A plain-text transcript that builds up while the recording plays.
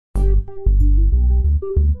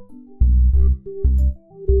Still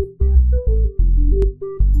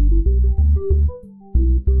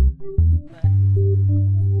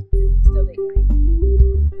date night.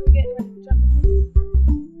 We're getting ready to jump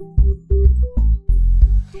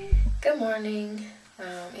in. Good morning.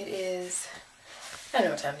 It is, I don't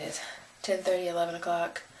know what time it is, 10:30, 11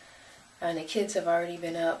 o'clock. And the kids have already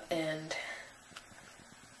been up and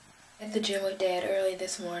at the gym with Dad early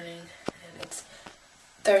this morning. And it's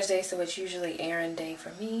Thursday, so it's usually errand day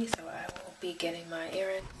for me, so I will be getting my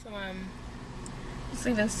errand. So I'm just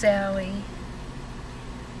leaving Sally.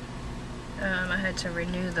 I had to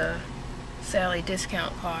renew the Sally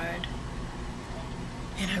discount card.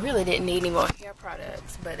 And I really didn't need any more hair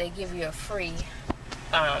products, but they give you a free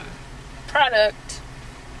product,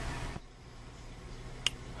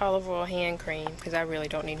 olive oil hand cream, because I really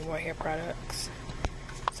don't need any more hair products.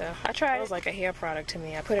 So I tried. It was like a hair product to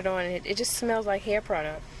me. I put it on and it just smells like hair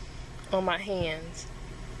product on my hands.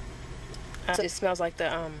 It smells like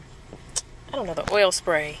the I don't know, the oil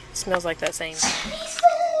spray. It smells like that same.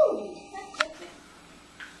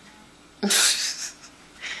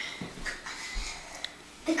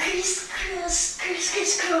 The criss-cross.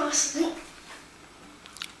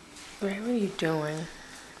 Ray, what are you doing?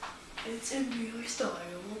 It's in your style.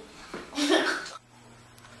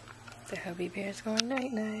 The hubby bear's going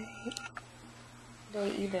night-night.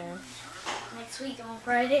 Day either. Next week on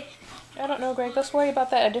Friday. I don't know, Greg. Let's worry about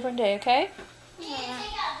that a different day, okay? Yeah.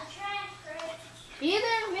 Be there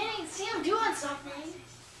in a minute and see him doing something.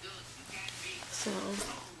 So,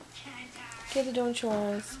 kids are doing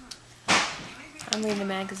chores. I'm reading the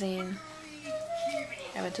magazine.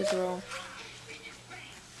 Have a Tootsie Roll.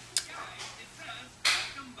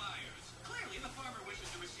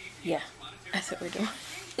 Yeah, that's what we're doing.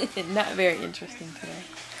 Not very interesting today.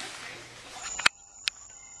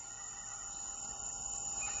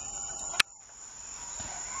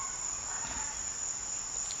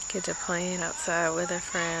 Kids are playing outside with their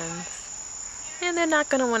friends. And they're not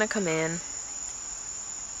going to want to come in.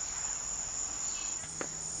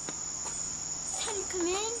 Can you come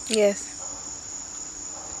in? Yes.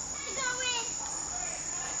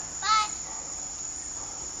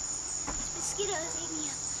 Mosquitoes ate me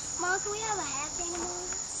up. Mom, can we have a happy animal?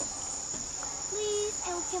 Please?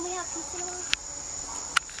 And can we have pizza tomorrow?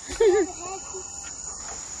 Can we have a happy pizza?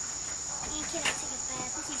 And can I take a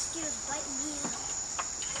bath? These mosquitoes biting me up.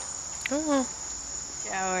 Oh.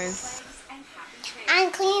 Showers.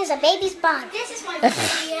 I'm clean as a baby's body. This is my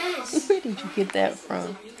yes. Where did you get that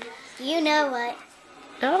from? You know what?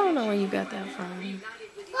 I don't know where you got that from.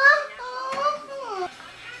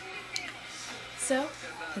 So,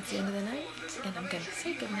 it's the end of the night, and I'm going to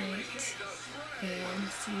say goodnight, and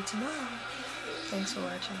see you tomorrow. Thanks for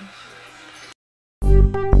watching.